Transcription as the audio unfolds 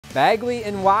Bagley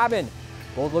and Waubun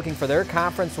both looking for their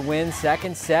conference win.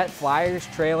 Second set, Flyers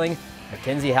trailing.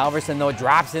 Mackenzie Halverson, though,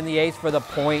 drops in the ace for the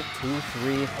point.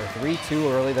 2-3 or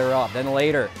 3-2 early, they're up. Then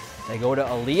later, they go to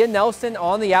Aaliyah Nelson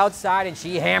on the outside, and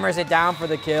she hammers it down for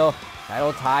the kill.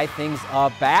 That'll tie things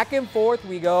up. Back and forth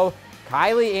we go.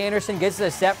 Kylie Anderson gets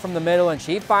the set from the middle, and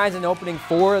she finds an opening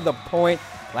for the point.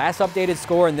 Last updated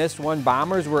score in this one,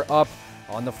 Bombers were up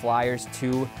on the Flyers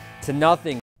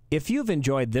 2-0. If you've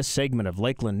enjoyed this segment of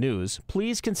Lakeland News,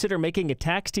 please consider making a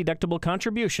tax-deductible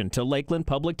contribution to Lakeland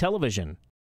Public Television.